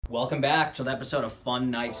Welcome back to the episode of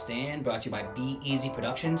Fun Night Stand, brought to you by Be Easy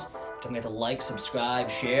Productions. Don't forget to like, subscribe,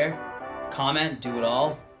 share, comment, do it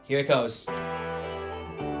all. Here it goes.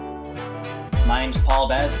 My name's Paul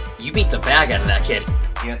Baz. You beat the bag out of that kid.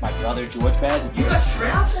 Here with my brother, George Baz. You got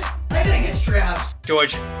straps? I gotta get straps.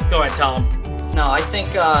 George, go ahead, tell him. No, I think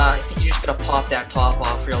you just gotta pop that top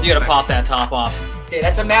off real quick. You gotta pop that top off. Hey,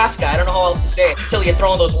 that's a mascot. I don't know how else to say it until you're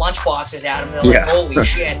throwing those lunch boxes at him. They're like, holy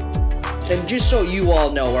shit. And just so you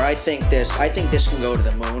all know where I think this can go to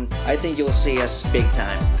the moon. I think you'll see us big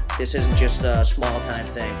time. This isn't just a small time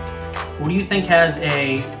thing. Who do you think has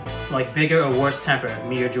a bigger or worse temper,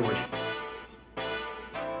 me or George?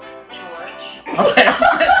 George. Okay,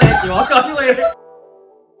 thank you. I'll call you later.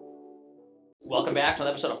 Welcome back to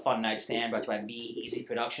another episode of Fun Night Stand, brought to you by Be Easy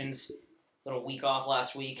Productions. Little week off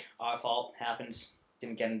last week. Our fault. Happens.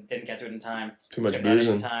 Didn't get through it in time. Too much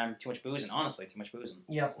boozing. Too much boozing. Honestly, too much boozing.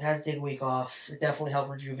 Yep, had to take a week off. It definitely helped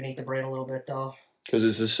rejuvenate the brain a little bit, though. Because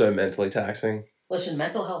this is so mentally taxing. Listen,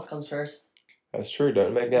 mental health comes first. That's true.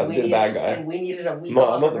 Don't make me out to be the bad guy. And we needed a week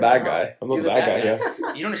off. I'm not the bad guy. I'm not the bad guy,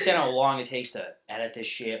 yeah. You don't understand how long it takes to edit this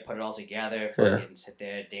shit, put it all together, fucking sit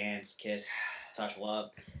there, dance, kiss, touch, love.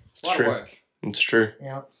 It's a lot of work. It's true.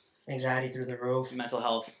 Yeah. Anxiety through the roof. Mental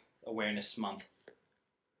Health Awareness Month.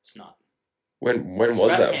 It's not. When was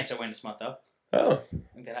Breast that? Cancer Awareness Month, though. Oh.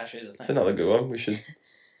 I think that actually is a thing. That's another good one. We should...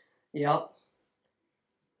 Yep.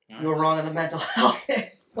 You were wrong on the mental health.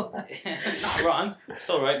 Not wrong.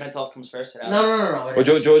 Still right. Mental health comes first. No. Well,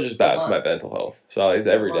 George is bad for my mental health. So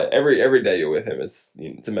every day, every day you're with him, it's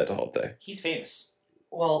a mental health day. He's famous.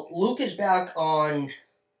 Well, Luke is back on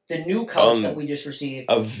the new couch that we just received.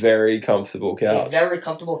 A very comfortable couch. A very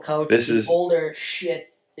comfortable couch. The older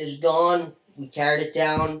shit is gone. We carried it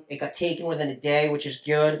down. It got taken within a day, which is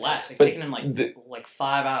good. Last, taken in like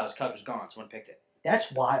 5 hours. Couch was gone. Someone picked it.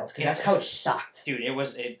 That's wild, because that couch sucked. Dude,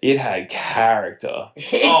 it had character.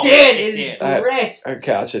 It did. Great. That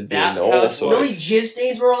couch had been all sorts. You know how many jizz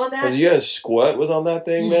stains were on that? You guys squirt was on that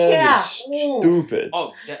thing, man? Yeah. Stupid.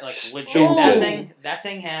 Oh, legit. That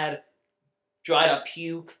thing had dried up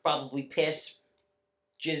puke, probably piss,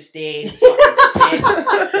 jizz stains, fucking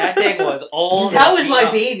spit. That thing was old. That was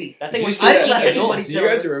my baby. That thing was I didn't let anybody Do you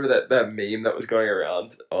guys remember that meme that was going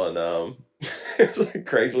around on it was like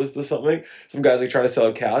Craigslist or something? Some guy's trying to sell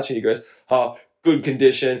a couch and he goes, good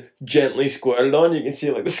condition, gently squirted on. You can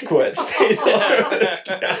see the squirt stains all over this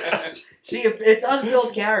couch. See, it does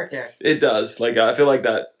build character. It does. I feel like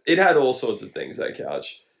that. It had all sorts of things, that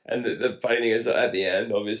couch. And the funny thing is that at the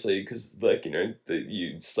end, obviously, because,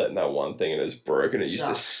 you slept in that one thing and it was broken, it used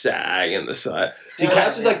to sag in the side. See,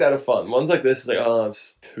 couches like that are fun. Ones like this is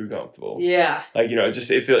it's too comfortable. Yeah. It's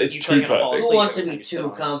too perfect. Who wants to be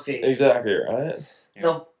too comfy? Exactly, right?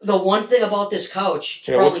 The one thing about this couch...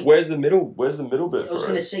 where's the middle bit I was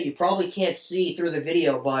going to say, you probably can't see through the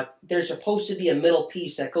video, but there's supposed to be a middle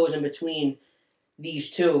piece that goes in between these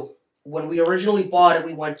two. When we originally bought it,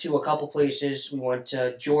 we went to a couple places. We went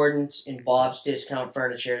to Jordan's and Bob's Discount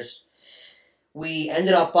Furnitures. We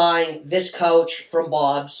ended up buying this couch from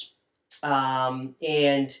Bob's,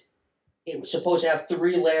 and it was supposed to have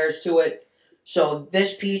 3 layers to it. So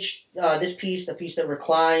this piece, the piece that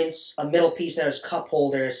reclines, a middle piece that has cup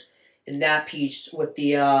holders, and that piece with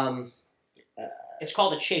the... it's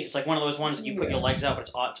called a chase. It's like one of those ones that you put your legs out, but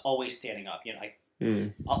it's always standing up.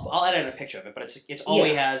 I'll edit a picture of it, but it's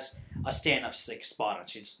always has a stand-up spot on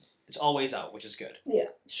it. It's always out, which is good. Yeah.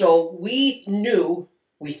 So we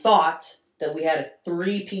thought that we had a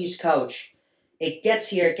 3-piece couch. It gets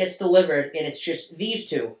here, it gets delivered, and it's just these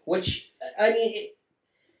two, which,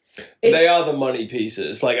 they are the money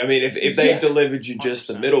pieces. If they delivered you just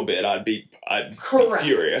the middle bit, I'd be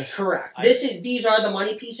furious. Correct. These are the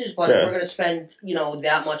money pieces, but if we're going to spend,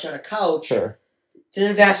 that much on a couch... Sure. It's an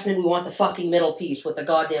investment. We want the fucking middle piece with the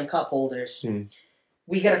goddamn cup holders.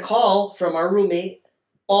 We get a call from our roommate,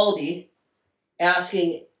 Baldy,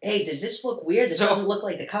 asking, hey, does this look weird? This doesn't look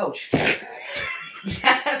like the couch.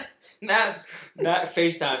 Nat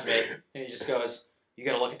FaceTimes me, and he just goes, you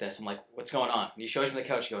gotta look at this. I'm like, what's going on? And he shows me the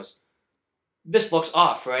couch. He goes, this looks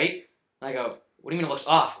off, right? And I go, what do you mean it looks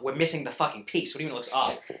off? We're missing the fucking piece. What do you mean it looks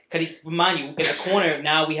off? Because remind you, in the corner,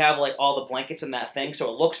 now we have all the blankets in that thing, so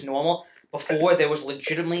it looks normal. Before, there was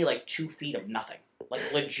legitimately 2 feet of nothing.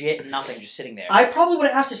 Legit nothing just sitting there. I probably would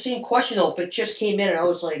have asked the same question, though, if it just came in and I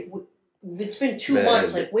was like, it's been 2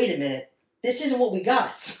 months. Wait a minute. This isn't what we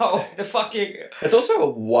got. So, the fucking... It's also a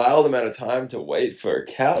wild amount of time to wait for a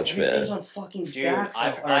couch, Everything's on fucking back.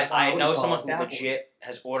 I know someone who legit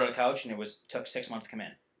has ordered a couch and took 6 months to come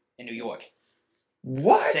in New York.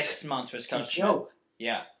 What? 6 months for his couch. It's a joke.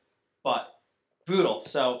 Yeah. But brutal.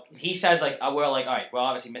 So he says like we're like, all right, we're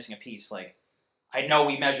obviously missing a piece. Like I know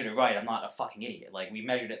we measured it right. I'm not a fucking idiot. Like we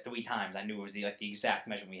measured it 3 times. I knew it was the exact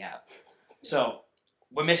measurement we have. So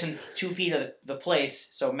we're missing 2 feet of the place.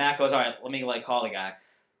 So Matt goes, all right, let me like call the guy.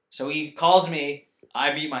 So he calls me.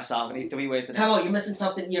 I mute myself, and he 3 ways to. Come on, you're missing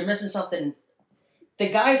something. You're missing something. The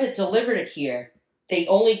guys that delivered it here, they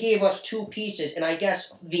only gave us 2 pieces, and I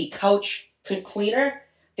guess the couch cleaner,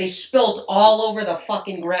 they spilled all over the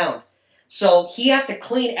fucking ground. So he had to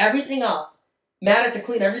clean everything up. Matt had to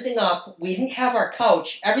clean everything up. We didn't have our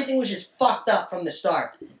couch. Everything was just fucked up from the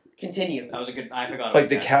start. Continue. That was a good. I forgot. Like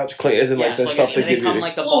the that. couch clean, isn't like the so stuff they they give come you.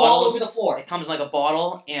 like the Flew all bottles. over the floor. It comes like a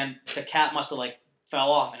bottle, and the cap must have like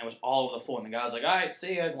fell off, and it was all over the floor. And the guy was like, "All right,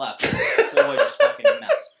 see ya," and left. The floor was just fucking a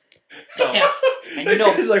mess. So, and you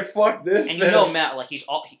know, he's like, "Fuck this." and man. you know, Matt, like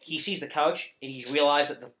he sees the couch, and he's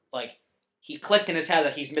realized that he clicked in his head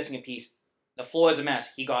that he's missing a piece. The floor is a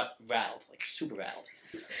mess. He got rattled, like super rattled.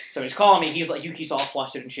 So he's calling me. He's like, he's all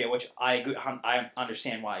flustered and shit, which I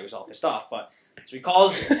understand why he was all pissed off. But so he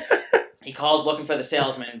calls. He calls looking for the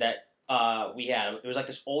salesman that we had. It was like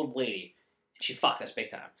this old lady, and she fucked us big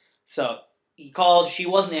time. So he calls. She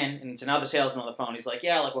wasn't in, and it's another salesman on the phone. He's like,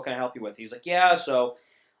 "Yeah, like what can I help you with?" He's like, "Yeah, so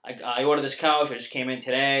I ordered this couch. I just came in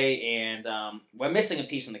today, and we're missing a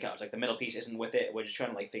piece on the couch. Like the middle piece isn't with it. We're just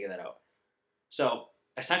trying to like figure that out." So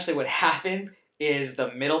essentially, what happened is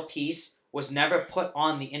the middle piece was never put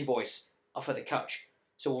on the invoice for the couch.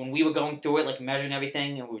 So when we were going through it, like measuring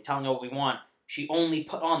everything, and we were telling her what we want. She only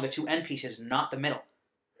put on the 2 end pieces, not the middle.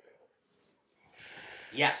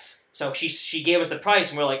 Yes. So she gave us the price,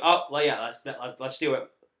 and we're like, oh, well, yeah, let's do it.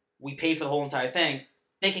 We paid for the whole entire thing,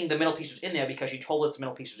 thinking the middle piece was in there because she told us the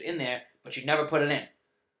middle piece was in there, but she never put it in.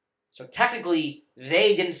 So technically,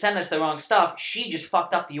 they didn't send us the wrong stuff. She just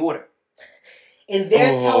fucked up the order. And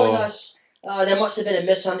they're telling us there must have been a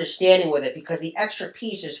misunderstanding with it because the extra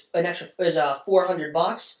piece is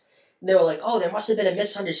 $400. And they were like, oh, there must have been a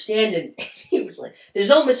misunderstanding. He was like, there's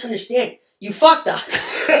no misunderstanding. You fucked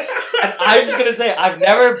us. And I was gonna say, I've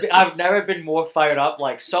never been more fired up,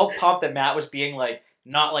 like so pumped that Matt was being like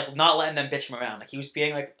not letting them bitch him around. Like he was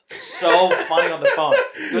being like so funny on the phone.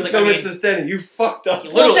 He was like, no misunderstanding. You fucked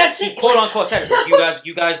us. Literally, that's it. He quote unquote said,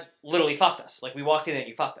 you guys literally fucked us. Like we walked in there and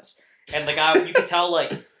you fucked us. And the guy, you could tell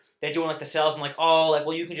like they're doing like the salesman, like, oh, like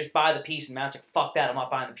well you can just buy the piece, and Matt's like, fuck that, I'm not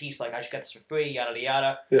buying the piece. Like I just got this for free, yada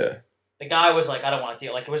yada. Yeah. The guy was like, I don't want to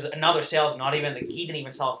deal. Like, it was another salesman, he didn't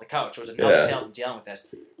even sell us the couch. It was another salesman dealing with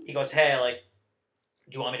this. He goes, hey, like,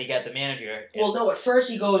 do you want me to get the manager? And well, no, at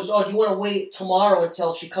first he goes, oh, do you want to wait tomorrow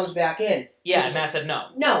until she comes back in? yeah, and Matt said no.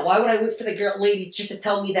 No, why would I wait for the lady just to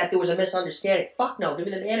tell me that there was a misunderstanding? Fuck no, give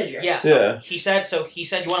me the manager. Yeah, so he said,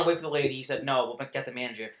 you want to wait for the lady? He said, no, we'll get the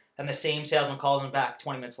manager. And the same salesman calls him back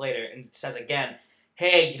 20 minutes later and says again,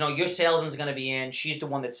 hey, your salesman's going to be in. She's the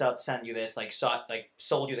one that sent you this,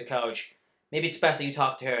 sold you the couch. Maybe it's best that you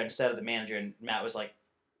talk to her instead of the manager. And Matt was like,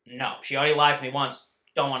 no, she already lied to me once.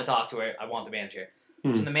 Don't want to talk to her. I want the manager.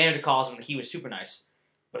 So the manager calls him, and he was super nice.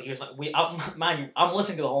 But he was like, mind you, I'm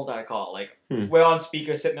listening to the whole entire call. Like, we're on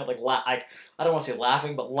speaker sitting there, I don't want to say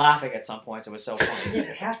laughing, but laughing at some points. It was so funny. Yeah,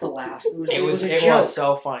 you have to laugh. It was a joke. Was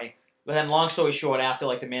so funny. But then, long story short, after,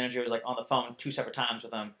 the manager was, on the phone 2 separate times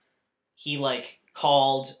with him, he,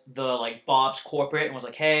 called the, Bob's corporate and was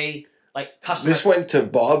like, hey... customer. This went to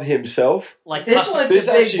Bob himself. This went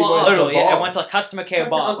to Big Bob. Literally, it went to customer care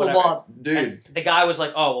Bob. Uncle Bob. Dude. And the guy was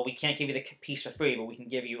like, "Oh, well, we can't give you the piece for free, but we can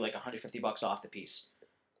give you $150 off the piece."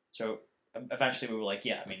 So eventually, we were like,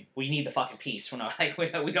 "Yeah, I mean, we need the fucking piece. We're not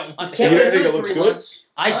we don't want." Can't You get think it it looks 3 good? months.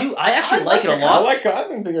 I do. I actually like it a I lot. I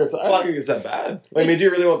don't think it's that bad. I mean, do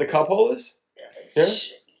you really want the cup holders? Yeah?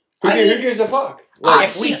 Who gives a fuck?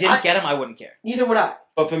 If we didn't get them, I wouldn't care. Neither would I.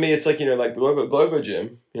 But for me, it's Globo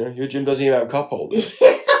Gym. Your gym doesn't even have cup holders.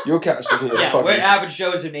 Your couch doesn't even have Yeah, we're fucking... average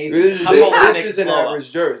Joe's and A's. This isn't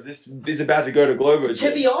average Joe's. This is about to go to Globo Gym.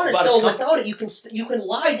 To be honest, But though, without it, you can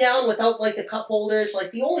lie down without the cup holders.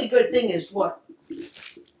 The only good thing is what?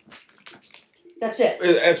 That's it.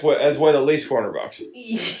 That's worth at least $400.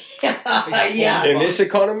 Yeah. In this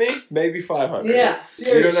economy, maybe $500. Yeah.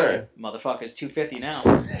 You don't know. Motherfucker's $250 now.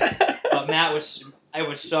 But it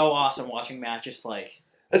was so awesome watching Matt just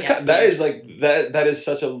that is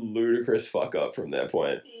such a ludicrous fuck up from that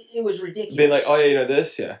point. It was ridiculous. Being like, oh yeah, you know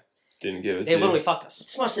this? Yeah. Didn't give it to They you. literally fucked us.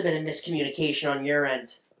 This must have been a miscommunication on your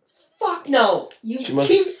end. Fuck no! He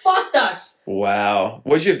fucked us! Wow.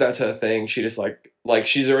 What if that's her thing? She just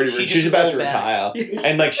she's already she's about to retire.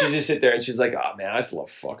 And she just sit there and she's like, oh man, I just love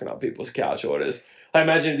fucking up people's couch orders. I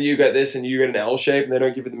imagine that you get this and you get an L shape and they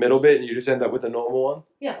don't give you the middle bit and you just end up with a normal one.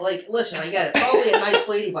 Yeah, listen, I get it. Probably a nice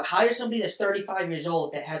lady, but hire somebody that's 35 years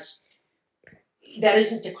old that has that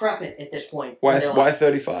isn't decrepit at this point. Why? in their Why life.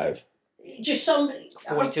 35? Just some.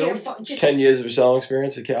 I don't 42? care, just, 10 years of selling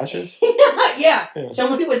experience at couches. yeah. Yeah.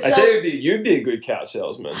 Somebody would I sell. tell you'd be a good couch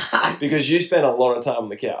salesman because you spend a lot of time on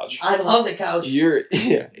the couch. I love the couch. You're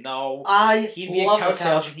yeah. No. He'd He'd be a love couch the couch.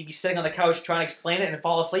 salesman. He'd be sitting on the couch trying to explain it and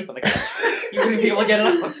fall asleep on the couch. You wouldn't be able to get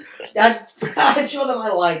it out. I'd show them how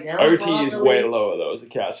to lie down. OT is properly. way lower though as a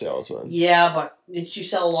couch salesman. Yeah, but since you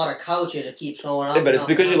sell a lot of couches, it keeps going up. Yeah, but it's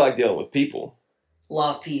and up because and you up. like dealing with people.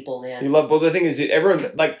 Love people, man. You love. Well, the thing is,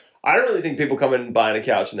 everyone like. I don't really think people come in and buying a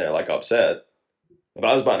couch and they're like upset. If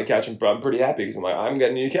I was buying a couch, I'm pretty happy because I'm like, I'm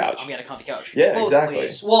getting a new couch. I'm getting a comfy couch. Yeah, Both exactly.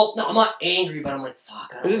 ways. Well, no, I'm not angry, but I'm like,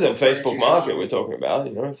 fuck. I don't This is a want furniture Facebook market shopping. we're talking about.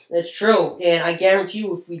 You know, it's It's true, and I guarantee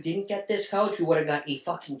you, if we didn't get this couch, we would have got a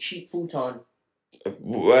fucking cheap futon.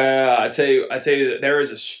 well. I tell you that there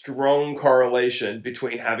is a strong correlation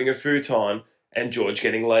between having a futon and George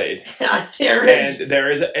getting laid. There is. And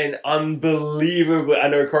there is an unbelievable. I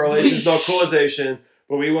know correlation is not causation,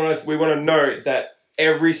 but we want to note that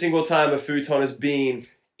every single time a futon has been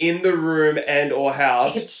in the room and or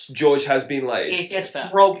house, It's- George has been laid. It gets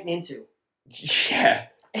Fact. broken into. Yeah,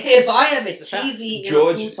 If I have a It's a fact. TV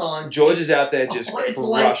George- in a futon, George it's- is out there just it's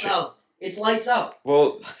lights crushing. out. It's lights out.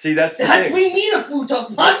 Well, see, that's the That's thing. we need a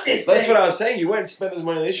futon. Fuck this That's thing. what I was saying. You went and spent this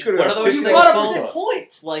money. They should have What got are a those You things brought up a called? good point.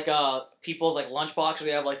 It's like people's like lunchbox where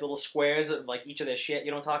they have like little squares of like each of their shit.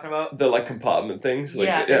 You know what I'm talking about? The like compartment things. Like,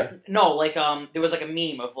 Yeah. No, like there was like a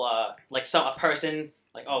meme of like a person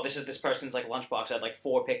like, oh, this is this person's like lunchbox. I had like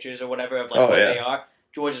 4 pictures or whatever of like Oh, what yeah. they are.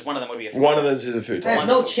 George is one of them. Would be a One of them is a I futon. have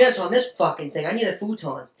no chance on this fucking thing. I need a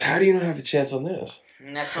futon. How do you not have a chance on this?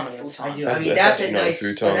 And that's not a futon. I do. That's- I mean, that's that's a actually not a nice.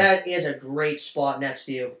 futon. But that is a great spot next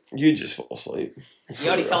to you. You just fall asleep. You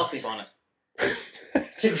already fell asleep on it.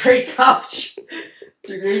 It's a great couch.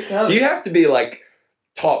 It's a great couch. You have to be like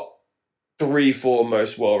top 3, 4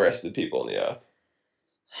 most well rested people on the earth.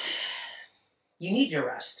 You need your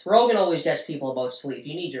rest. Rogan always gets people about sleep.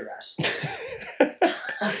 You need your rest.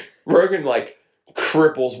 Rogan like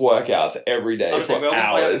cripples workouts every day I was saying, for Rogan's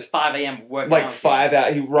probably up at hours. 5 a.m. working Like out. 5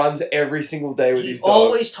 hours. He runs every single day with He his dog.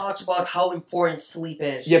 always talks about how important sleep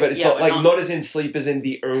is. Yeah, but it's Yeah, not but like not as in sleep as in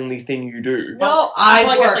the only thing you do. No, He I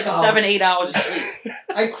probably work gets like out. 7, 8 hours of sleep.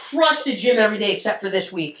 I crush the gym every day except for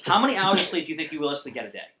this week. How many hours of sleep do you think you realistically get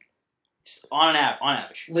a day? On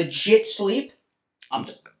average. Legit sleep. I'm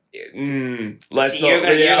just, Let's See, you're not.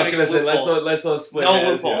 gonna- Yeah, you're I was gonna gonna do say loopholes. let's not split No hairs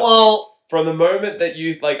loopholes. here. Well, From the moment that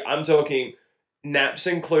you like, I'm talking naps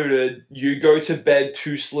included. You go to bed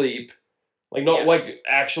to sleep, like not Yes. like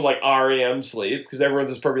actual like REM sleep because everyone's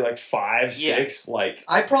is probably like 5, Yeah. 6. Like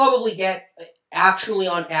I probably get actually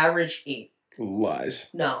on average 8. lies.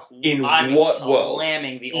 No. In I'm what world?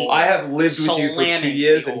 slamming the Oh, over. I have lived with you for 2 Slamming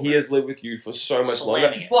years, the and he over. has lived with you for so much longer.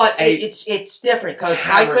 Slamming it. But Hey, it's different because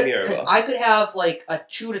hammering me over. I could have like a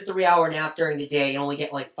 2 to 3 hour nap during the day and only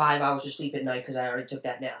get like 5 hours of sleep at night because I already took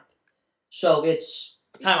that nap. So it's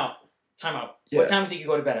Time out. Yeah. What time do you think you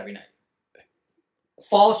go to bed every night?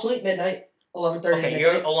 fall asleep midnight, 11:30 Okay,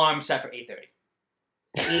 your midnight. alarm's set for 8:30.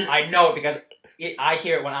 8. I know it because I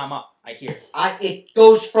hear it when I'm up. I hear it. It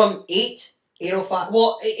goes from 8:05.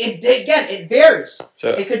 Well, it varies. So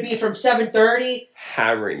It could be from 7:30.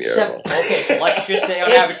 hammering the Seven- over. Okay, so let's just say on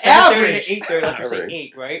It's average 7:30 average. to 8:30. Let's just say Average.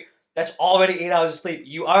 8, right? That's already 8 hours of sleep.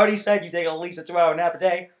 You already said you take at least a 2-hour nap a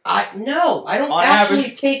day. I don't On actually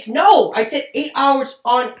average- take. No, I said 8 hours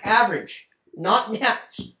on average, not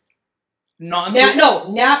naps. Not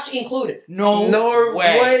Naps included. No No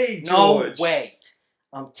way. way, No George. way.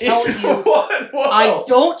 I'm telling you. What? Whoa. I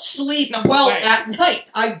don't sleep No well way. at night.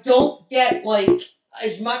 I don't get like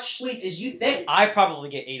as much sleep as you think. I probably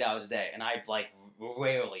get 8 hours a day, and I like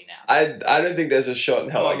rarely nap. I don't think there's a shot in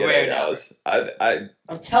hell I Oh, get rare 8 now. hours. I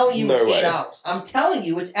I'm telling you, No it's way. 8 hours. I'm telling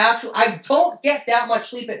you, it's actual. I don't get that much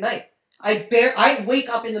sleep at night. I wake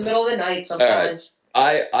up in the middle of the night sometimes.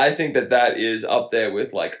 I think that is up there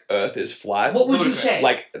with like Earth is flat. What would you Ludicrous. say?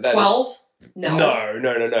 Like that is- 12? No.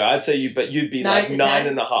 No. I'd say you'd be 9 like to 9 10?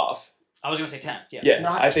 and a half. I was gonna say 10. Yeah. Yeah,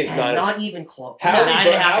 Not I think 10, 9. not even close. How, No, are we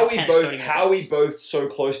 9.5 how, and are we 10 is both, 30 how are we minutes. both so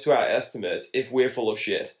close to our estimates if we're full of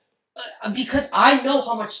shit? because I know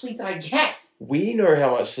how much sleep that I get. We know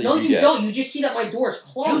how much sleep No, you you get. don't. You just see that my door is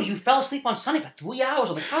closed. Dude, you fell asleep on Sunday for 3 hours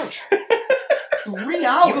on the couch. 3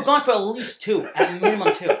 hours. You were gone for at least 2, at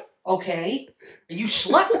minimum 2. Okay. And you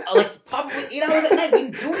slept like probably 8 hours at night. We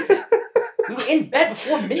didn't do anything. We were in bed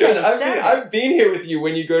before midnight Dude, on I've Saturday. been here with you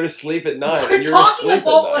when you go to sleep at 9 We're and you're talking asleep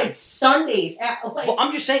about at 9. like Sundays. Well,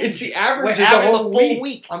 I'm just saying. It's the average We're of the averaging whole the full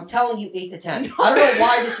week. I'm telling you, 8 to 10. No. I don't know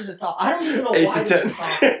why this is a top. I don't even know 8 why to this is 10. a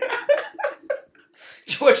topic.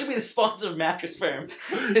 George should be the sponsor of Mattress Firm.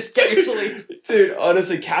 Just get your sleep. Dude,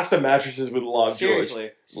 honestly, Casper mattresses would love George.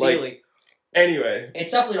 Seriously. Sealy. Anyway.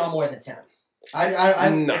 It's definitely not more than 10.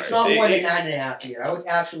 No, it's not more than 9.5 yet. I would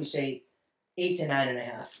actually say 8 to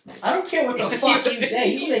 9.5. I don't care what the fuck you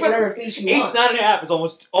say. You make whatever piece you 8 want. to 9.5 is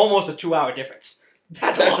almost a 2-hour difference.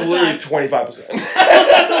 That's a lot of literally time. 25%.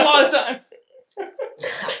 That's a lot of time.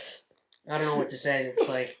 I don't know what to say. It's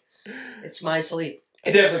like, it's my sleep.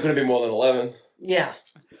 It definitely couldn't be more than 11. Yeah.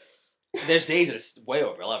 There's days it's way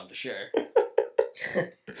over 11 for sure.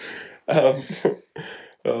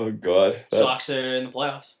 Oh god. Sox are in the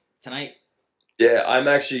playoffs tonight. Yeah, I'm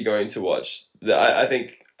actually going to watch. I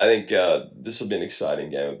think this will be an exciting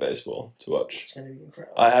game of baseball to watch. It's going to be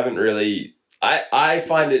incredible. I haven't really. I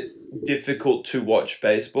find it difficult to watch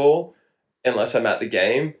baseball unless I'm at the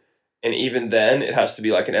game, and even then, it has to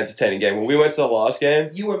be like an entertaining game. When we went to the last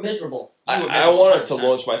game, You were miserable. I wanted to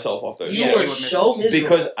launch myself off those You shots were so miserable.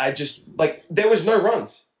 because I just like there was no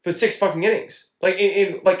runs for 6 fucking innings. Like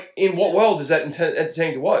in what world is that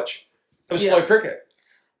entertaining to watch? It was slow cricket.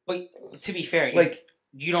 But to be fair,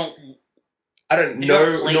 you don't. I don't You know.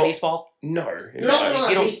 don't play baseball. No, You're not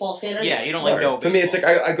you a don't- baseball fan anyway. Yeah, you don't like no. For me, it's like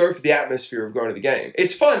I go for the atmosphere of going to the game.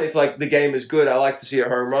 It's fun if like the game is good. I like to see a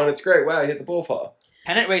home run. It's great. Wow, I hit the ball far.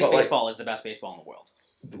 Pennant race but, like- baseball is the best baseball in the world.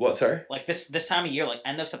 What? Sorry. Like this time of year, like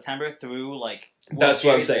end of September through like. World That's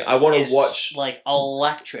what I'm Series saying. I want is to watch like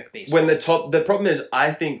electric baseball. when the problem is,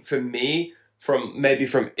 I think for me, from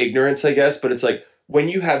ignorance, I guess, but it's like when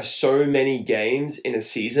you have so many games in a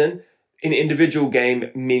season, an individual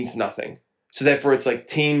game means nothing. So therefore, it's like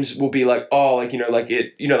teams will be like, oh, like like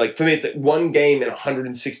for me, it's like one game in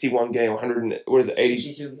 161 game,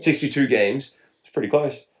 62 games. It's pretty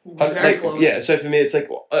close. Very close. Yeah. So for me, it's like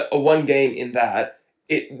a one game in that.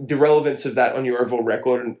 The relevance of that on your overall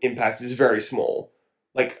record and impact is very small.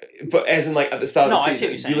 Like, but as in like at the start of the I see season, what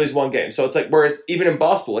you're saying. you lose one game. So it's like, whereas even in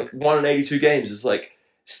basketball, like 1 in 82 games is like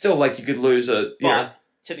still like you could lose a. But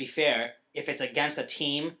to be fair, if it's against a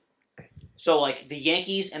team, so like the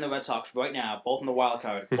Yankees and the Red Sox right now, both in the wild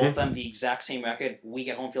card, both of them the exact same record. We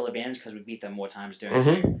get home field advantage because we beat them more times during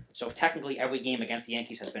the year. So technically, every game against the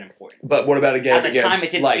Yankees has been important. But what about a game At the against time,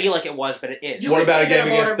 it didn't like? feel like it was, but it is. You What could about say a game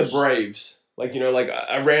that about against the Braves? Like like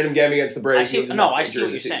a random game against the Braves. I see means what nothing you're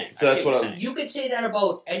during the season. saying. So I that's see what what I'm. you're You could say that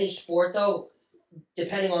about any sport, though,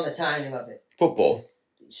 depending on the timing of it. Football.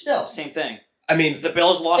 Still. Same thing. I mean, The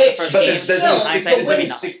Bills lost the first but game. there's still, no it's hindsight, the it's gonna be wins.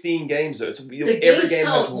 nothing. 16 games though. It's every games game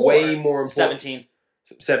has count way more. more importance.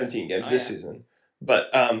 17 games this season. But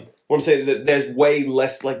what I'm saying that there's way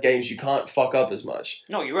less like games you can't fuck up as much.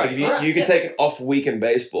 No, you're Like right. if you can take an off week in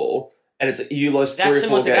baseball and it's like you lost That's 3 or 4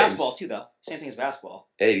 similar to games. basketball too, though. Same thing as basketball.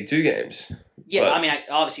 82 games. Yeah, But- I mean,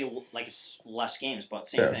 obviously, like it's less games, but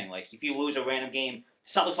same Yeah. thing. Like if you lose a random game,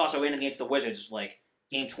 Celtics lost a random game to the Wizards, like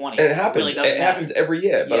game 20. And it happens. Really doesn't It matter. happens every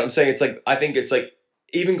year. But Yeah. I'm saying it's like I think it's like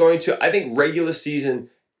even going to I think regular season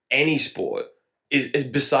any sport is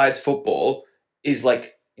besides football is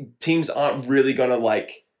like teams aren't really gonna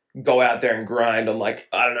like go out there and grind on like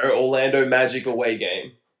I don't know Orlando Magic away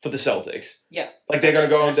game for the Celtics. Yeah. Like they're gonna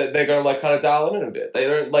go and they're gonna like kind of dial it in a bit. They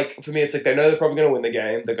don't like for me it's like they know they're probably gonna win the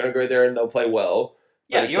game. They're gonna go there and they'll play well.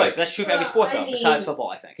 Yeah, But it's you're like- right. That's true for every sport, though, besides football,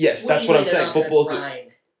 I think. Yes, What that's do you what mean I'm they're saying. not gonna Football's grind?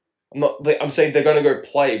 I'm saying they're gonna go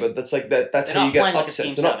play, but that's like that's They're how not you get playing like a upsets.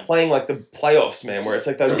 Game They're not 7. playing like the playoffs, man, where it's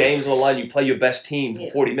like those games on the line. You play your best team for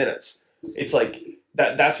Yeah. 40 minutes. It's like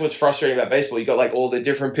that's what's frustrating about baseball. You got like all the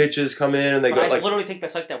different pitches come in, and they But got I like literally think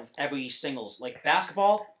that's like that with every singles. Like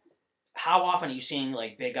basketball, how often are you seeing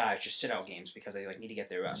like big guys just sit out games because they like need to get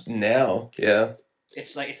their rest? now, yeah.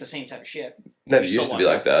 It's like it's the same type of shit. Never You still used to be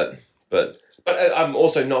watch like that, but I'm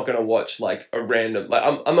also not gonna watch like a random like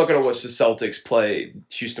I'm not gonna watch the Celtics play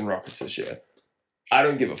Houston Rockets this year. I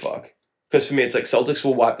don't give a fuck because for me it's like Celtics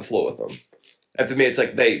will wipe the floor with them, and for me it's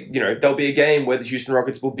like there'll be a game where the Houston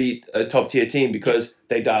Rockets will beat a top tier team because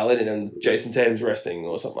they dial it in and Jason Tatum's resting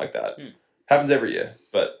or something like that. Happens every year,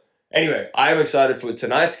 but anyway, I am excited for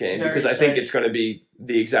tonight's game Very because I think excited. it's going to be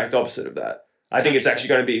the exact opposite of that. I It's think gonna it's be actually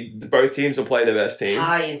going to be both teams will play their best team.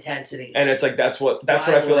 High intensity. And it's like that's what I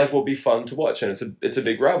feel Rivalry. like will be fun to watch, and it's a big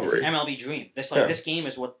It's rivalry. an MLB dream. This Yeah. this game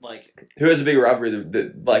is what like Who has a bigger rivalry,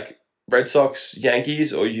 the like Red Sox,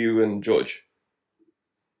 Yankees, or you and George?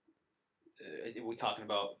 are we talking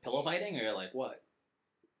about pillow fighting or like what?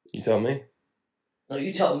 You tell me. No,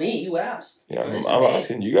 you tell me. You asked. Yeah, This is I'm me.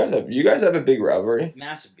 asking. You guys have a big rivalry.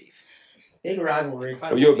 Massive beef. Big rivalry.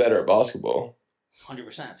 Well, you're better at basketball.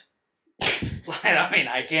 100%. I mean,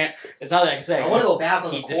 I can't. There's nothing I can say. I want to go back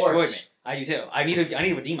on He the destroyed me. courts. I do too. I need to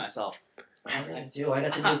redeem myself. I really do. I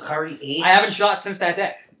got the new Curry 8. I haven't shot since that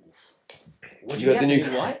day. What'd You got get?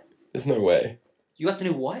 the new what? There's no way. You got the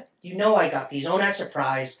new what? You know I got these. Don't act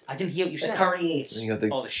surprised. I didn't hear what you The said. Curry 8s. You got the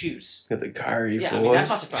Oh, the shoes. Curry Yeah, fours. I mean that's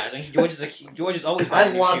not surprising. George is always I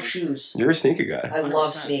buying new love shoes. shoes. You're a sneaker guy. I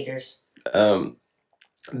love 100%. sneakers.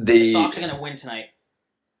 The Sox are gonna win tonight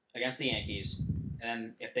against the Yankees,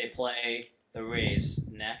 and if they play the Rays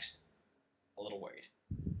next, a little worried.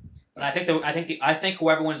 But I think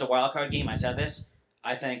whoever wins the wild card game, I said this.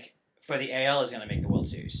 I think for the AL is gonna make the World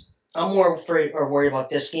Series. I'm more afraid or worried about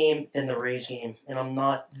this game than the Rays game, and I'm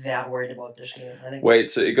not that worried about this game. I think Wait,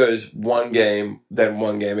 so it goes one game, then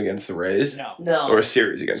one game against the Rays, No, or a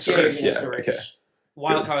series against the series Rays? against Yeah, the Rays. okay.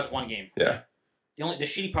 wild card's one game. Yeah. The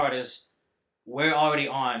shitty part is we're already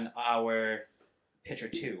on our pitcher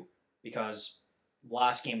 2 because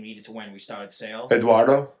last game we needed to win. We started Sale.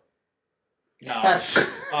 Eduardo. No,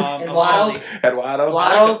 Eduardo? Eduardo.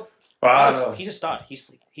 Lotto. Eduardo. He's a stud.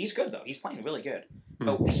 He's good though. He's playing really good. Hmm.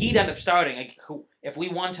 But he'd end up starting. Like, if we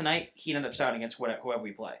won tonight, he'd end up starting against whoever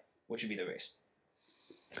we play, which would be the Rays.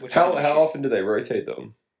 How often do they rotate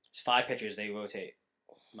them? It's 5 pitchers they rotate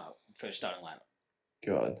for the starting lineup.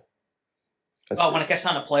 God. When it gets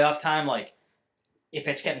down to playoff time, like if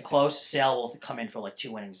it's getting close, Sale will come in for like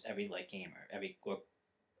 2 innings every game or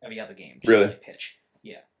every other game. Just Really? to pitch.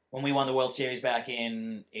 Yeah. When we won the World Series back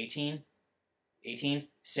in 18,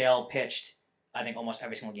 Sale pitched I think almost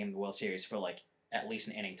every single game of the World Series for like at least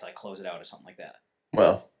an inning to like close it out or something like that.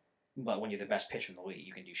 Wow. But when you're the best pitcher in the league,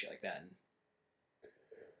 you can do shit like that. And,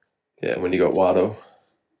 Yeah, when you got Wado.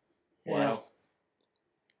 Yeah. wow.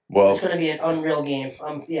 Well, It's going to be an unreal game.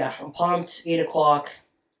 I'm pumped. 8 o'clock.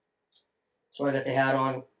 So I got the hat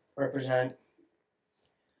on. Represent.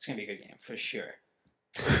 It's gonna be a good game for sure.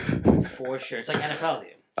 For sure. It's like NFL, dude.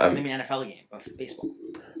 It's gonna be an NFL game, but for baseball.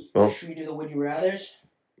 Should we do the Would You Rathers?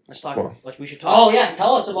 Let's talk. Well. We should talk. Oh, yeah.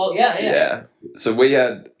 Tell us about... Yeah. So we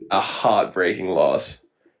had a heartbreaking loss,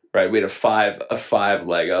 right? We had a five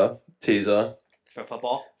legger teaser For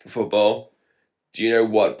football. for football. Do you know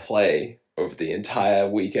what play over the entire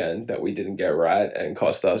weekend that we didn't get right and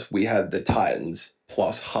cost us? We had the Titans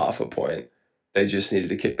plus half a point. They just needed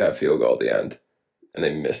to kick that field goal at the end, and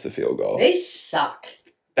they missed the field goal. They suck.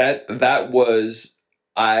 That was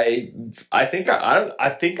I think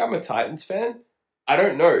I'm a Titans fan. I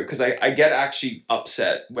don't know because I get actually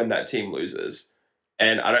upset when that team loses,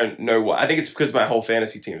 and I don't know why. I think it's because my whole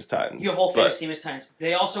fantasy team is Titans. Your whole but- fantasy team is Titans.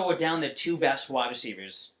 They also were down their 2 best wide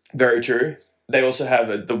receivers. Very true. They also have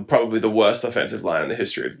probably the worst offensive line in the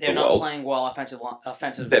history of They're the not world. playing well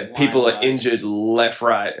offensive. That people are line-wise. injured left,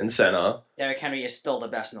 right, and center. Derrick Henry is still the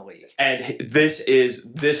best in the league. And this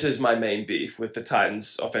is my main beef with the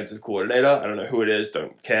Titans offensive coordinator. I don't know who it is,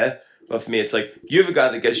 don't care. But for me, it's like, you have a guy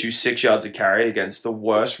that gets you 6 yards a carry against the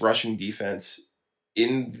worst rushing defense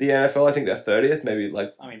in the NFL. I think they're 30th, maybe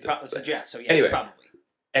like... I mean, it's the Jets, so yeah, Anyway. probably.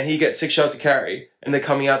 And he gets 6 yards a carry, and they're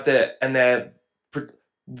coming out there, and they're...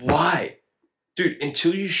 Why? Dude,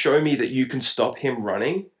 until you show me that you can stop him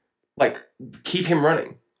running, like, keep him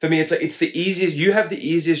running. For me, it's like, it's the easiest... You have the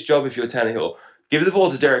easiest job if you're Tannehill. Give the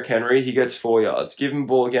ball to Derrick Henry, he gets 4 yards. Give him the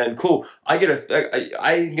ball again, cool. I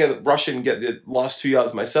can get rush and get the last 2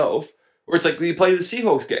 yards myself. Or it's like you play the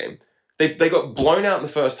Seahawks game. They got blown out in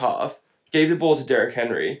the first half, gave the ball to Derrick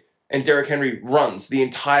Henry, and Derrick Henry runs the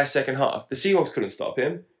entire second half. The Seahawks couldn't stop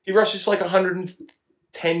him. He rushes for like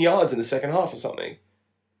 110 yards in the second half or something.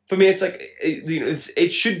 For me, it's like,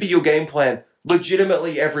 it should be your game plan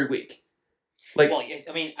legitimately every week. Like, Well,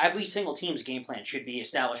 I mean, every single team's game plan should be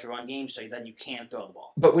establish a run game so then you can throw the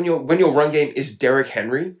ball. but when your run game is Derrick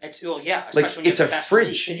Henry, Yeah, like, especially when it's you're a the best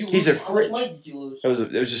fridge. Did you He's lose? a How much fridge. money did you lose? It was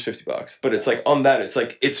just $50, but it's like on that. It's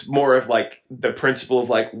like it's more of like the principle of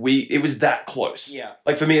like it was that close. Yeah.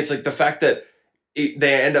 Like for me, it's like the fact that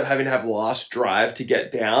they end up having to have last drive to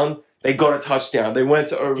get down. They got a touchdown. They went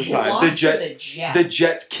to They overtime. lost The to Jets, the the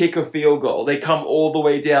Jets kick a field goal. They come all the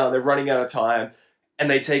way down. They're running out of time, and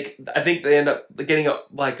they take. I think they end up getting a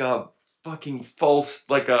fucking false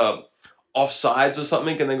offsides or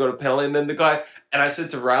something, and then go to penalty. And then the guy, and I said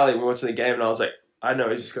to Riley, we were watching the game, and I was like, I know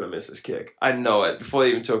he's just gonna miss this kick. I know it before they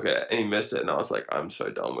even took it, and he missed it. And I was like, I'm so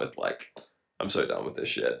done with this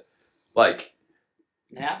shit. Like,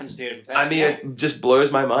 It happens, dude. it just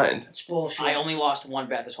blows my mind. It's bullshit. I only lost one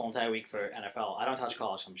bet this whole entire week for NFL. I don't touch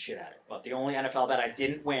college, some shit at it. But the only NFL bet I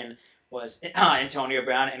didn't win was Antonio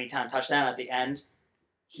Brown anytime touchdown at the end.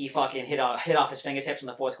 He fucking hit off his fingertips in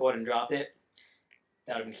the fourth quarter and dropped it.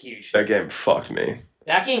 That would have been huge. That game fucked me.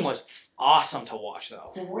 That game was awesome to watch,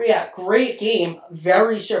 though. Yeah, great game.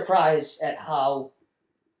 Very surprised at how...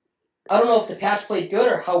 I don't know if the Pats played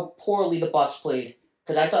good or how poorly the Bucks played.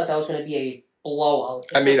 Because I thought that was going to be a blowout.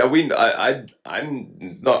 I mean,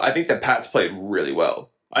 I'm not. I think the Pats played really well.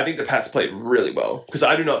 I think the Pats played really well because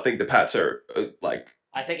I do not think the Pats are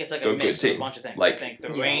I think it's like Go a mix good of a team. bunch of things. Like- I think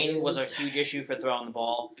the Yeah. rain was a huge issue for throwing the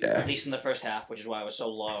ball, yeah. at least in the first half, which is why it was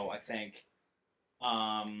so low. I think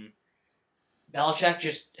Belichick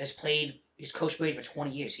just has he's coached Brady for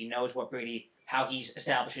 20 years. He knows how he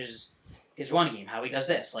establishes his run game, how he does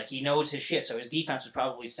this. Like, he knows his shit, so his defense was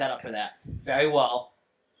probably set up for that very well.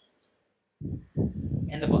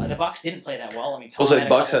 And the Bucks didn't play that well. I mean, Tom Also, had a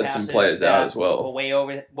Bucks couple had some passes players that out as well. were way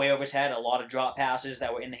over his head. A lot of drop passes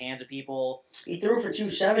that were in the hands of people. He threw for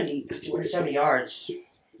 270 yards,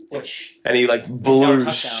 which And he No blew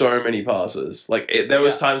touchdowns. so many passes. There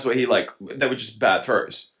was times where they were just bad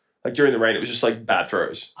throws. Like during the rain, it was just bad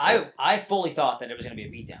throws. I fully thought that it was going to be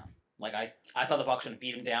a beatdown. Like, I thought the Bucks would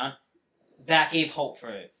beat him down. That gave hope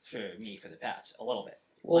for the Pats a little bit.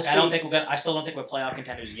 we'll Like, see. I still don't think we're playoff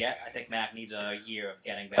contenders yet. I think Mac needs a year of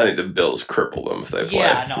getting back. I think the Bills cripple them if they play.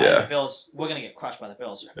 Yeah, no, I think yeah. the Bills. We're gonna get crushed by the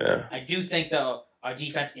Bills. Yeah. I do think though our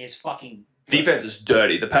defense is fucking good. Defense is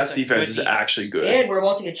dirty. The Pats It's a defense good is defense. actually good. And we're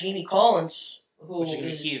about to get Jamie Collins, who Which is gonna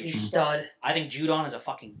be is huge. a stud. I think Judon is a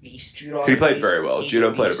fucking beast. Judon He played is- very well. He's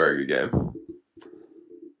Judon a played a beast. very good game.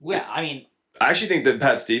 Yeah, I mean, I actually think the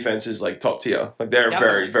Pats defense is top tier. They're a Definitely.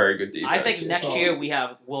 very, very good defense. I think next So- year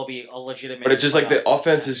will be a legitimate. But it's just the playoff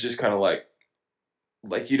offense is just kind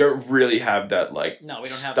of you don't really have that No, we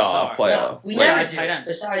don't have a star star. player. No, we Like, never tight did. ends.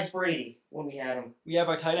 Besides Brady, when we had him, We have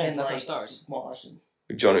our tight ends. and That's our like stars. Moss. And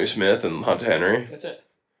Like Jonnu Smith and Hunter Henry. That's it.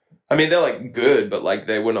 I mean, they're good, but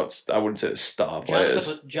they were not. I wouldn't say they're star players.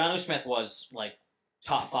 Jonnu Smith was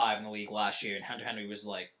top 5 in the league last year, and Hunter Henry was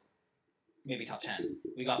maybe top 10.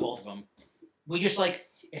 We got both of them. We just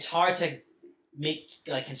it's hard to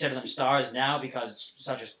consider them stars now because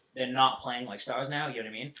they're not playing like stars now. You know what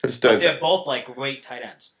I mean? I just But don't. they're both great tight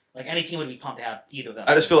ends. Any team would be pumped to have either of them.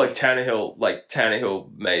 I just feel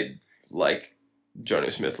Tannehill made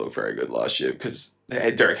Jonnu Smith look very good last year because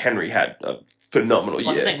Derrick Henry had a phenomenal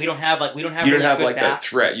That's the year. thing. We don't have You don't really have good that backs.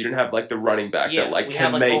 threat. You don't have the running back Yeah, that we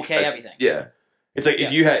can have make okay everything. Yeah, it's Yeah.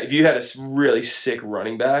 if you had a really sick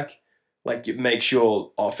running back, it makes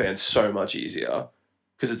your offense so much easier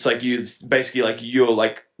because it's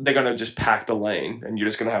they're gonna just pack the lane and you're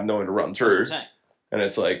just gonna have no one to run That's what through, I'm saying. and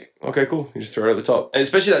it's okay, cool, you just throw it over the top, and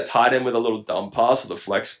especially that tight end with a little dump pass or the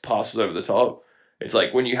flex passes over the top. It's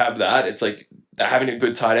when you have that, it's having a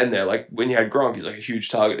good tight end there. When you had Gronk, he's a huge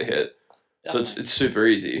target to hit, so it's super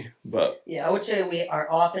easy, but. yeah, I would say our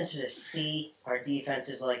offense is a C. Our defense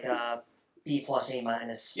is a B plus A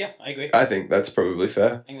minus. Yeah, I agree. I think that's probably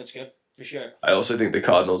fair. I think that's good for sure. I also think the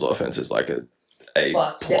Cardinals' offense is a A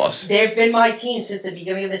But plus. they've been my team since the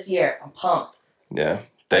beginning of this year. I'm pumped. Yeah,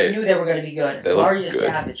 I knew they were going to be good. they look Mario's a good.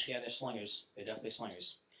 savage. Yeah, they're slingers. They're definitely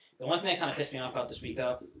slingers. The one thing that kind of pissed me off about this week,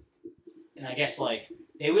 though, and I guess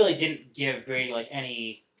they really didn't give Brady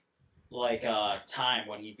any time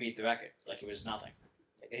when he beat the record. It was nothing.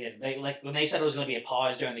 They when they said it was going to be a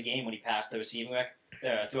pause during the game when he passed the receiving record,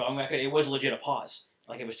 the throwing record, it was legit a pause.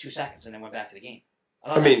 It was 2 seconds and then went back to the game. I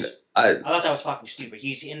thought that was fucking stupid.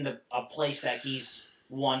 He's in a place that he's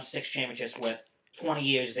won 6 championships with, 20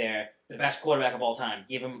 years there, the best quarterback of all time.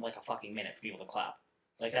 Give him a fucking minute for people to clap.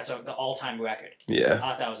 That's the all-time record. I Yeah,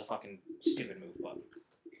 thought that was a fucking stupid move, but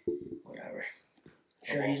Whatever.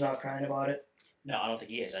 Sure, he's not crying about it. no, I don't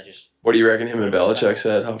think he is. I just what do you reckon him and What was Belichick that?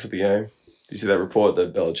 said after the game? Did you see that report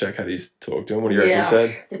that Belichick had his talk to him? What do you reckon he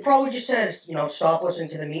said? They probably just said, stop listening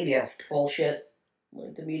to the media. Bullshit.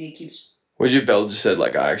 The media keeps. What did you Bell just said?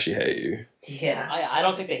 I actually hate you. Yeah. I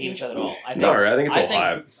don't think they hate each other at all. I think, No, I think it's all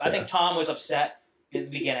hype. I think Tom was upset in the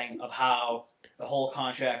beginning of how the whole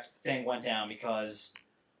contract thing went down because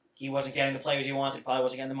he wasn't getting the players he wanted, probably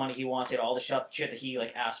wasn't getting the money he wanted, all the shit that he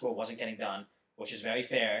asked for wasn't getting done, which is very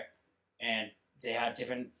fair. And they had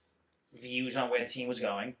different views on where the team was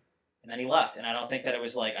going, and then he left. And I don't think that it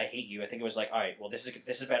was I hate you. I think it was all right, well, this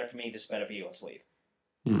is better for me, this is better for you, let's leave.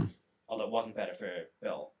 Although it wasn't better for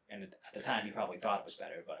Bill, and at the time he probably thought it was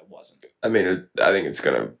better, but it wasn't. I mean, I think it's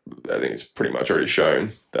pretty much already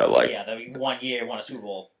shown that Yeah, the 1 year won a Super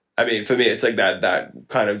Bowl. I mean, for me, it's that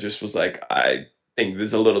kind of just was I think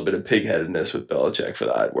there's a little bit of pigheadedness with Belichick for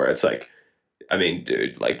that, where it's I mean,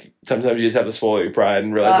 dude, sometimes you just have to swallow your pride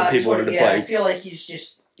and realize that people wanted to I play. feel like he's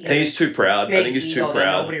just. I think he's too proud. I big think he's too ego that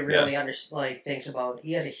proud. Nobody really thinks about.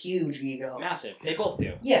 He has a huge ego. Massive. They both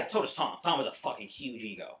do. Yeah. So does Tom. Tom has a fucking huge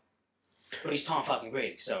ego. But he's Tom fucking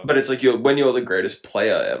Brady, so. But it's when you're the greatest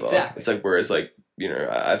player ever. Exactly. It's whereas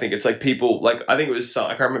I think it's people I think it was I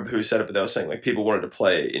can't remember who said it, but they were saying people wanted to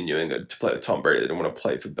play in New England to play with Tom Brady. They didn't want to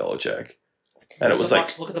play for Belichick, and it was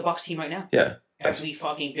Bucks, look at the Bucks team right now. yeah. Every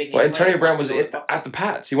fucking big. Well, name Antonio player Brown wants was to go to the at Bucks. the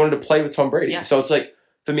Pats. He wanted to play with Tom Brady. Yes. So it's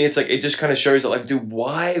for me, it's like, it just kind of shows that, like, dude,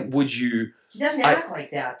 why would you... He doesn't act like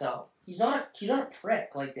that, though. He's not a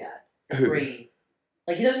prick like that, Who? Brady.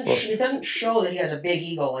 Like, he doesn't... it doesn't show that he has a big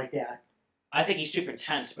ego like that. I think he's super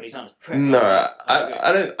intense, but he's not a prick. No,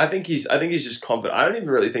 I don't. I think he's just confident. I don't even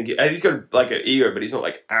really think he's got like an ego, but he's not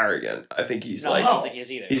like arrogant. I think he's No, like I don't think he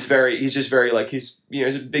is either. he's just very like he's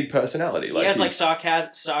he's a big personality. He like has like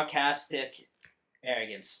he's- sarcastic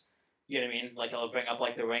arrogance. You know what I mean? Like he'll bring up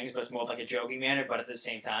like the rings, but it's more of like a joking manner. But at the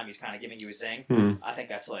same time, he's kind of giving you a zing. I think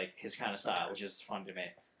that's like his kind of style, which is fun to me.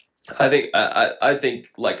 I think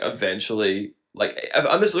like eventually. Like,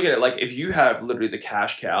 I'm just looking at, like, if you have literally the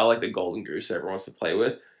cash cow, like the golden goose that everyone wants to play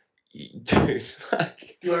with, dude,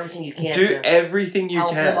 like... Do everything you can. Do everything you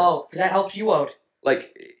help can. him out, because that helps you out.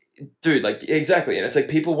 Like, dude, like, exactly. And it's like,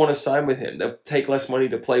 people want to sign with him. They'll take less money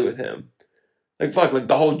to play with him. Like, fuck, like,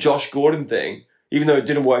 the whole Josh Gordon thing, even though it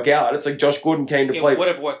didn't work out, it's like Josh Gordon came to play... It would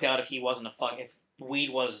have worked out if he wasn't if weed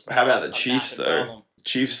was... How about the a Chiefs, massive though? problem.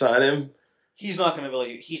 Chiefs sign him. He's not going to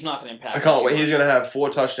impact... I can't wait. too He's much. going to have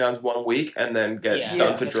 4 touchdowns 1 week and then get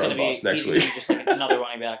done for It's drug gonna be- bust next he's gonna week. be just like another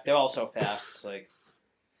running back. They're all so fast. It's like...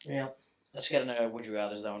 Yeah. Let's get into Would You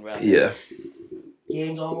Rather's though. And rather. Yeah.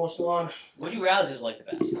 Game's almost on. Would You Rather's is like the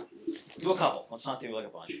best. Do a couple. Let's not do like a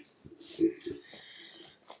bunch.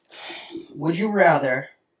 Would you rather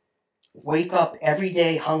wake up every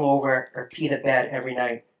day hungover or pee the bed every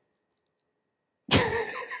night?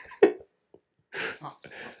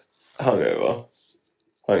 Hungover.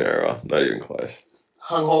 Not even close.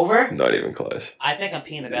 Hungover? Not even close. I think I'm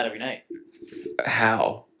peeing the bed every night.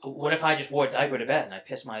 How? What if I just wore a diaper to bed and I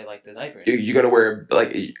piss the diaper in? Dude, you gonna wear,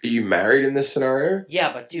 like, are you married in this scenario?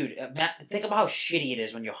 Yeah, but dude, think about how shitty it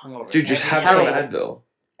is when you're hungover. Dude, just That's have some terrible. Advil.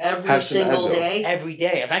 Every Have some single Advil. day? Every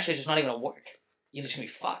day. Eventually, it's just not even gonna work. You're just gonna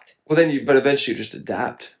be fucked. Well, then but eventually you just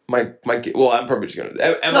adapt. I'm probably just gonna,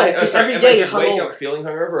 because every day am I you're just waking hungover. up feeling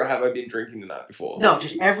hungover, or have I been drinking the night before? No,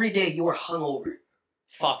 just every day you are hungover.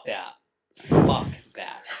 Fuck that. Fuck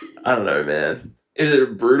that. I don't know, man. Is it a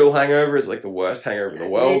brutal hangover? Is it like the worst hangover in the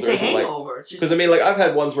world? It's Or a is it like, hangover. It's just, because I mean, like I've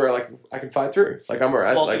had ones where like I can fight through. Like I'm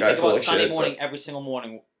alright. Well, Like dude, I think feel about like Sunday shit. morning, but- every single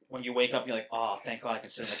morning when you wake up, you're like, oh, thank God I can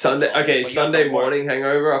sit in the Sunday. couch all day. Okay, But you have Sunday to work. morning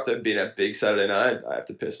hangover after being a big Saturday night. I have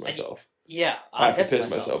to piss myself. Yeah, I have to pissing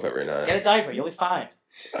piss myself every night. Get a diaper, you'll be fine.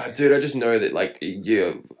 Dude, I just know that like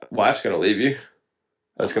your wife's gonna leave you.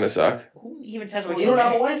 That's gonna suck. Who even says we're well, you getting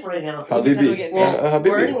don't have a married? wife right now. How big is it Habibi. getting Well, or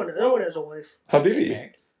Habibi. anyone, no one has a wife. Getting Habibi.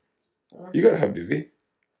 married? You got a Habibi.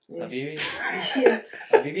 Yeah. Habibi? Yeah.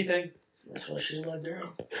 Habibi thing? That's why she's my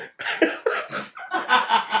girl.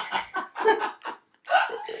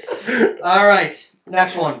 All right,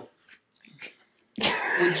 next one.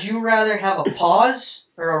 Would you rather have a pause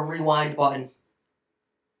or a rewind button?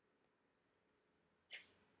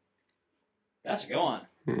 That's a go on.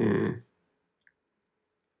 Hmm.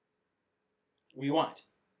 Rewind.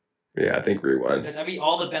 Yeah, I think rewind. Because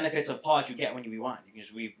all the benefits of pause you get when you rewind. You can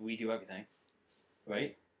just redo everything.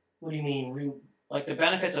 Right? What do you mean? Like the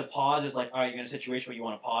benefits of pause is like, all right, you're in a situation where you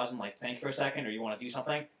want to pause and like think for a second, or you want to do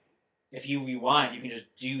something. If you rewind, you can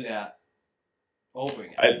just do that over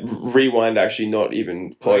again. Rewind actually not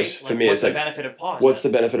even close. Right? For Like, me, what's it's the like, benefit of pause? what's the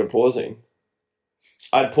then? benefit of pausing?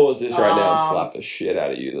 I'd pause this right now and Um, slap the shit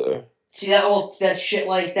out of you though. See that shit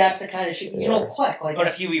like that's the kind of shit you don't click like. But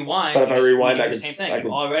if you rewind, But if you I just rewind, redo I the could- same thing. I You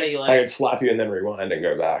could- already I could slap you and then rewind and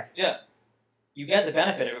go back. yeah, you get the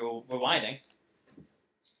benefit of rewinding.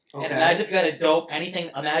 okay. And imagine if you had a dope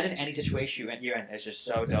anything. Imagine any situation you're in is just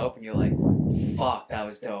so dope, and you're like, "Fuck, that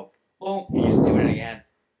was dope." Boom, and you just do it again.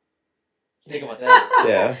 Think about that.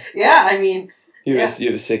 Yeah. Yeah, I mean, You Yeah. have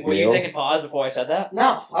a sick Were you meal. taking pause before I said that?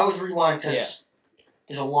 no, I was rewind because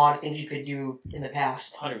there's a lot of things you could do in the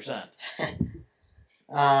past. 100%.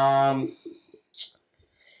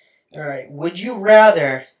 All right. Would you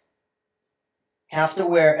rather have to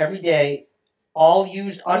wear every day all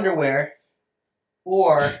used underwear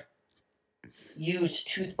or used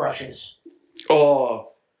toothbrushes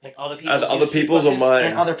Oh, Like other people's. other used people's or toothbrushes?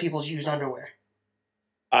 mine? and other people's used underwear?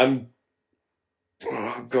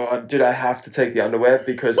 Oh god, dude! I have to take the underwear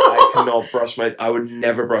because I cannot brush my. I would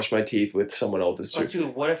never brush my teeth with someone else's But tooth.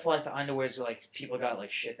 dude, what if like the underwear's like people got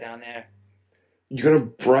like shit down there? You're gonna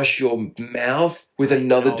brush your mouth with I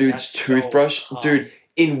another know, dude's that's so toothbrush, tough. dude.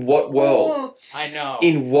 In what world? Oh, I know.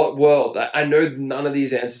 In what world? I know none of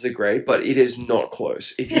these answers are great, but it is not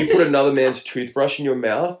close. If you put another man's toothbrush in your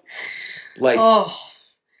mouth, like oh.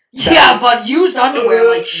 Yeah, but used underwear,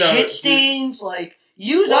 like No. shit stains, like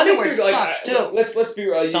used Well, underwear dude, like, sucks too. Let's be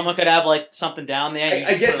real. Someone could have like something down there. You I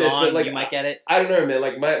just get put it this, on, but, like, you might get it. I don't know, man.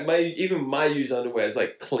 Like my used underwear is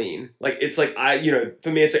like clean. Like it's like for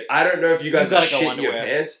me, it's like I don't know if you guys You gotta are go shit in your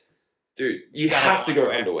underwear. pants. dude, you gotta have go to go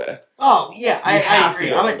underwear. underwear. Oh yeah, I have to agree.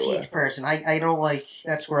 go I'm a underwear. teeth person. I don't like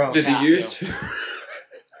that's gross. Did have you use? to.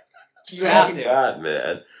 You have to. Bad,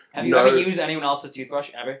 man. Have you No. ever used anyone else's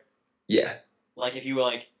toothbrush ever? Yeah. Like if you were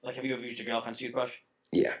like have you ever used your girlfriend's toothbrush?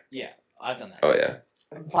 Yeah. Yeah, I've done that. Oh yeah.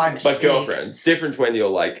 By My mistake. girlfriend. Different when you're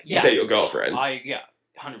like, Yeah. they're your girlfriend.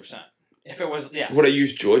 100%. If it was, yes. Would I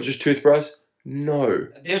use George's toothbrush? No.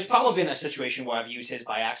 There's probably been a situation where I've used his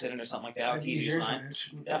by accident or something like that. I've He's used used yours, mine.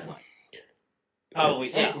 man. Definitely.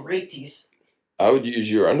 Probably, I have yeah. great teeth. I would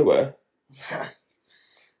use your underwear.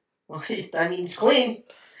 Well, I mean, it's clean.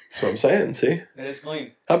 That's what I'm saying, see? It is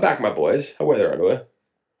clean. I back my boys. I wear their underwear.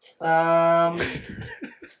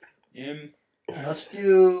 Let's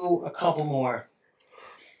do a couple more.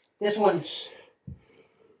 This one's.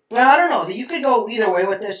 Well, I don't know. You could go either way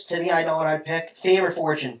with this. To me, I know what I'd pick. Fame or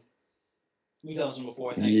fortune. We've done this one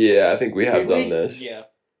before, I think. Yeah, I think we have Did we? done this. Yeah.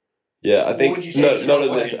 Yeah, I What think would you say? none of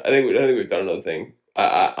this. Fortune. I don't think we've done another thing.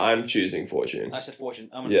 I'm choosing fortune. I said fortune.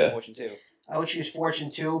 I'm going to Yeah. say fortune too. I would choose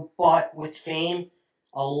fortune too, but with fame,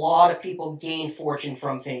 a lot of people gain fortune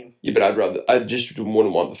from fame. Yeah, but I just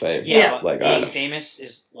wouldn't want the fame. Yeah. But Like, being I- famous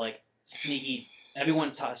is like sneaky.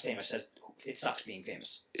 Everyone that's famous says it sucks being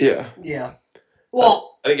famous. Yeah, Yeah.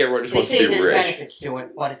 Well, I think everyone just they wants say to be there's rich. benefits to it,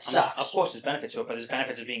 but it I mean, sucks. of course, there's benefits to it, but there's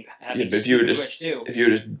benefits of having but if you were stupid just- rich too. If you're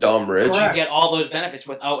just dumb rich, Correct. You get all those benefits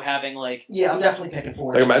without having like Yeah, I'm definitely picking like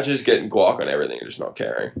fortune. imagine just getting guac on everything and just not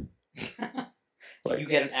caring. Like- you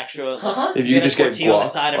get an extra. Huh? If You you get just a get tortilla on the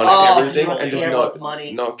guac side on of Oh, everything you don't and just care about the not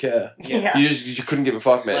money. not care. Yeah. You couldn't give a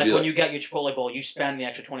fuck, man. Like You're when you get your Chipotle bowl, you spend the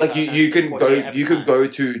extra 25 like you cents can for go tortilla every you could time. go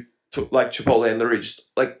to like Chipotle and literally just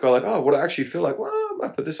like go like, oh, what do I actually feel like? Well, I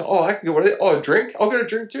might put this on. Oh, I can get what? Oh, a drink? I'll get a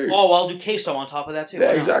drink too. Oh, I'll do queso on top of that too. yeah,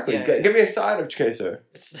 Why not? exactly. Yeah, Give me a side of queso.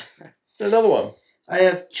 It's, Another one. I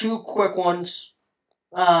have two quick ones.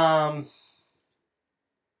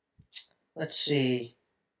 Let's see.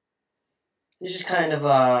 This is kind of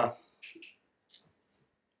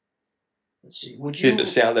let's see. Would You you? have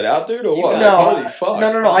to sound it out, dude, or You what? got it. No, Holy fuck.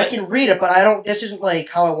 no. I can read it, but I don't. This isn't like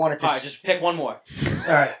how I want it to. all right, just pick one more.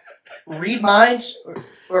 All right. Read minds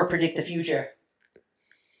or predict the future.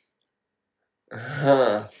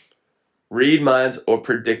 Huh. Read minds or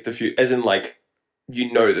predict the future, as in like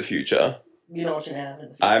you know the future. You know what's gonna happen. In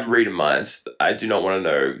the future. I'm reading minds. I do not want to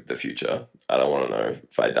know the future. I don't want to know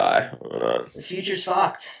if I die or not. The future's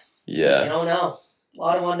fucked. You Yeah. don't know. A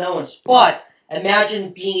lot of unknowns. But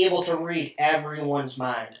imagine being able to read everyone's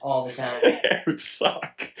mind all the time. It would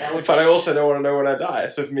suck. That would But I also don't want to know when I die.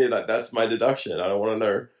 So for me, like that's my deduction. I don't want to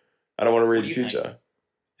know. I don't want to read What the do you future.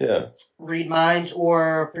 Yeah. read minds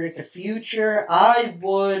or predict the future. I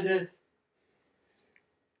would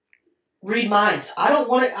read minds. I don't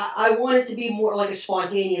want it. I want it to be more like a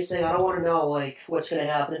spontaneous thing. I don't want to know like what's going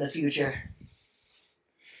to happen in the future.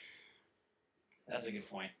 That's a good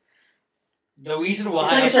point. The reason why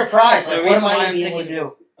It's like a surprise. The Like, what reason am I why going to I'm be able to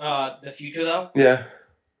thinking- do? the future though, Yeah.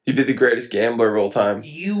 You'd be the greatest gambler of all time.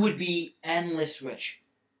 you would be endless rich.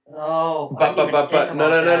 Oh, I But didn't even think no.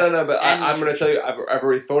 about that. But And I'm gonna tell you, I've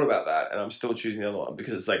already thought about that, and I'm still choosing the other one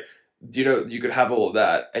because it's like, do you know you could have all of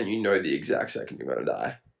that, and you know the exact second you're gonna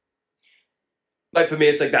die. Like for me,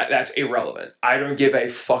 it's like that. That's irrelevant. I don't give a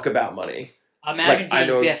fuck about money. Imagine Like, I being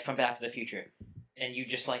know- Biff from Back to the Future, and you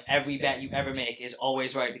just like every bet you ever make is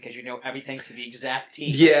always right because you know everything to the exact T.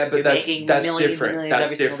 Yeah, but You're that's making that's millions and different. millions That's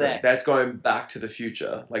every single different. day. That's going back to the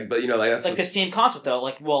future. Like, but you know, like that's It's like the what's- same concept though.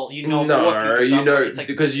 Like, well, you know more no, future you stuff, know, but it's like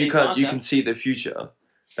because the you same can't. You concept. can see the future.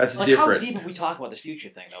 That's Like different. how deep are we talking about this future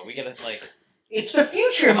thing though? We gotta like. It's the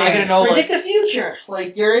future, Am I man. gonna know, Predict the future.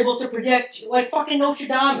 Like, you're able to predict, like, fucking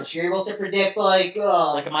Nostradamus. You're able to predict, like,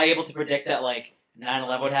 Like, am I able to predict that like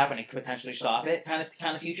 9/11 would happen and could potentially stop it, kind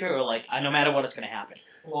of future, or like no matter what, it's gonna happen?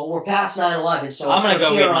 well, we're past 9/11, so I'm it's gonna from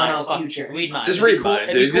go here read on mine. out Fuck, future. read mine. Just It'd be read cool- mine,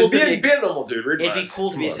 it'd be dude. cool Just to be a normal dude. Read It'd be minds. cool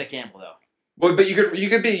to be a Come on. sick gambler though. Well, but you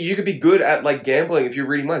could be good at like gambling if you're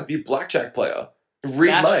reading minds. Be a blackjack player.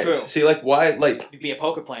 Read That's minds. true. See, like why, like You'd be a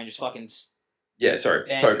poker player and just fucking. yeah, sorry,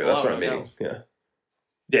 Bang poker. people That's what out, I'm no meaning. Yeah,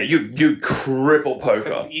 yeah. You cripple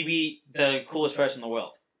poker. You be the coolest person in the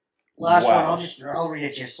world. Last Wow. one, I'll read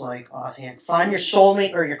it just, like, offhand. Find your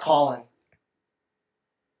soulmate or your calling.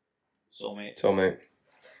 Soulmate. Tell me,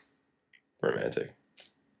 romantic.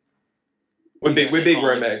 You're We're gonna big say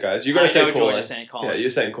romantic guys. You're I gonna know say George calling. is saying calling. Yeah, you're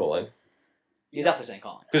saying calling. You're definitely saying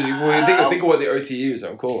calling. Because think of what the OTUs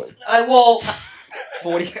are. I'm calling. I will.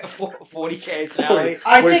 40K salary.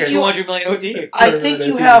 I Wait, think okay. you. 200 million OT. I think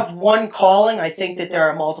you have one calling. I think that there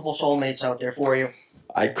are multiple soulmates out there for you.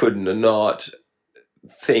 I couldn't not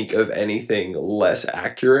think of anything less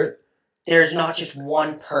accurate there's not just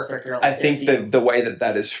one perfect girl. I think if that you- the way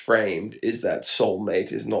that is framed is that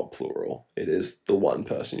soulmate is not plural. It is the one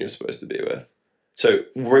person you're supposed to be with. So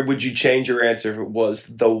would you change your answer if it was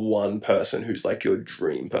the one person who's like your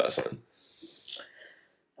dream person?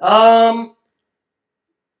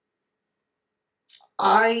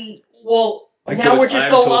 Like, now we're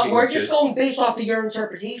just going. talking We're just going based off of your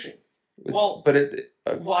interpretation. Well, but it.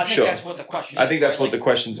 Well, I think sure. that's what the question I is. think that's right? what the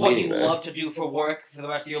question's What meaning you there. love to do for work for the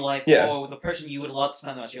rest of your life, Yeah. or the person you would love to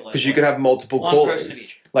spend the rest of your life Because with. you could have multiple One person of callings.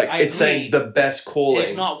 each. Like, I it's saying agree. the best calling.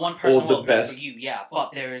 There's not one person or the will best- for you, yeah,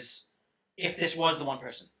 but there's... If this was the one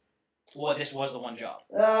person, or this was the one job,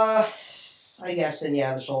 I guess then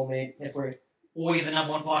yeah, the soulmate. If we're or you're the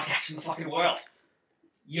number one podcast in the fucking world.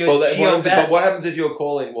 You're Well, what Geo happens if, but Bez. what happens if your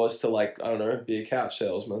calling was to, like, I don't know, be a couch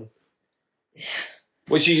salesman?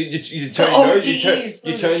 Which you turn your nose,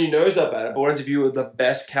 you turn your nose up at it. But what happens if you were the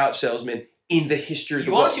best couch salesman in the history of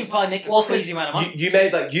the You world? honestly would probably make a Well, crazy amount of money. You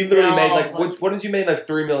made like you literally No, made like but- what did you make like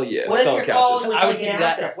 $3 million a year what if selling your calling couches? was I would like do an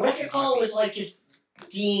that. actor? What if your calling was like just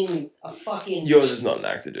being a fucking Yours is not an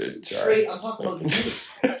actor, dude. Sorry. I'm talking about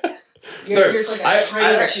you. No, You're just like a I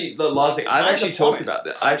trainer. actually the last thing I've Mine's actually a talked plumber.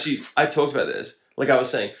 about that. I talked about this. Like I was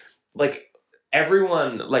saying, like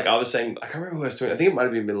everyone, like I was saying, I can't remember who I was doing. I think it might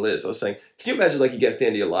have even been Liz. I was saying, can you imagine like you get to the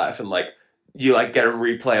end of your life and like you like get a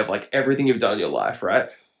replay of like everything you've done in your life, right?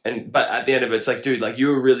 And but at the end of it, it's like, dude, like you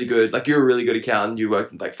were really good, like you're a really good accountant, you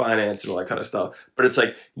worked in like finance and all that kind of stuff. But it's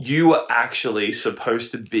like you were actually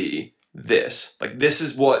supposed to be this. Like this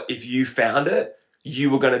is what if you found it, you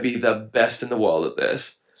were gonna be the best in the world at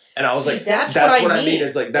this. And I was See, like, that's that's what what I I mean. mean.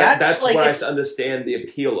 It's like That's that's like why it's- I understand the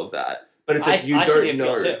appeal of that. But it's like you I see the don't appeal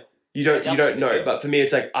know. too. You don't definitely know. do. But for me,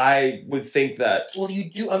 it's like I would think that Well, you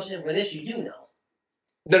do. I'm saying for this, you do know.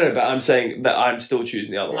 no. But I'm saying that I'm still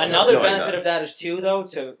choosing the other one. Another knowing benefit that. of that is too, though,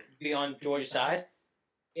 to be on George's side.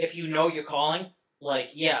 If you know you're calling,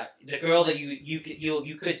 like, yeah, the girl that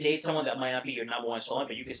you could date someone that might not be your number one soulmate,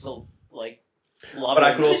 but you could still like love. But her.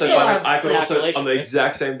 I could You also still find have I could also calculation, on the right?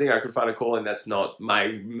 exact same thing. I could find a calling that's not my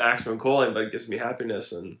maximum calling, but it gives me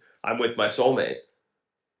happiness, and I'm with my soulmate.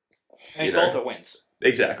 and you know. both are wins.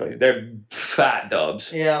 Exactly, they're fat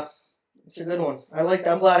dubs. Yeah, it's a good one. I like.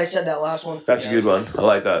 I'm glad I said that last one. That's Yeah. a good one. I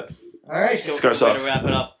like that. All right. So Let's go way Sox. to wrap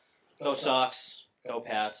it up. Go Sox. Go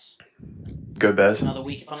Pats. Go Bears. Another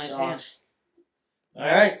week of fun night's stand. All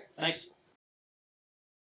right. Thanks.